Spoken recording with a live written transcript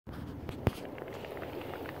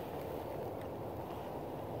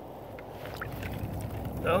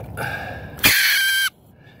Oh.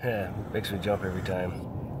 Yeah, makes me jump every time.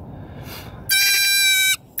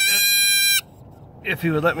 If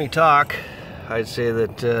he would let me talk, I'd say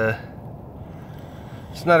that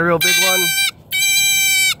it's not a real big one.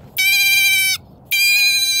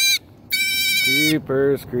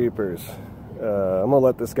 Creepers. I'm gonna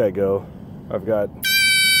let this guy go. I've got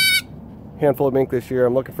a handful of mink this year.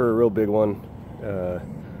 I'm looking for a real big one.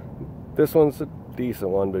 This one's a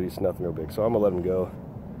decent one, but he's nothing real big, so I'm gonna let him go.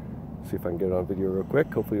 See if I can get it on video real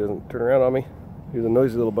quick. Hopefully he doesn't turn around on me. He's a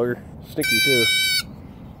noisy little bugger. Sneaky too.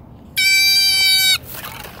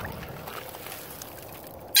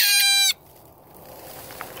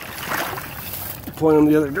 Point him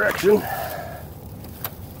the other direction.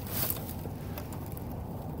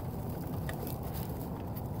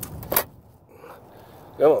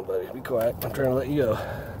 Come on, buddy. Be quiet. I'm trying to let you go.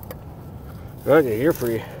 Okay, you're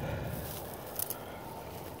free.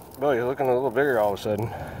 Well, you're looking a little bigger all of a sudden.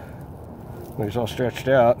 He's all stretched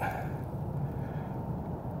out. I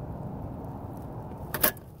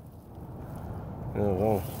don't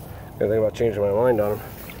know. Gotta think about changing my mind on him.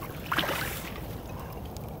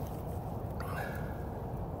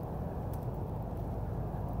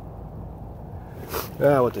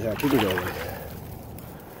 Ah, what the heck? You can go away.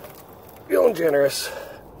 Feeling generous.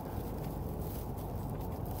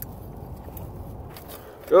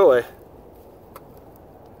 Go away.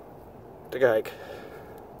 Take a hike.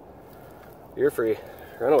 You're free.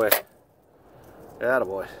 Run away.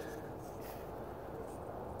 Attaboy.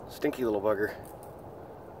 Stinky little bugger.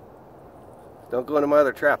 Don't go into my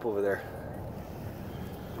other trap over there.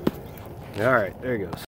 Alright, there he goes.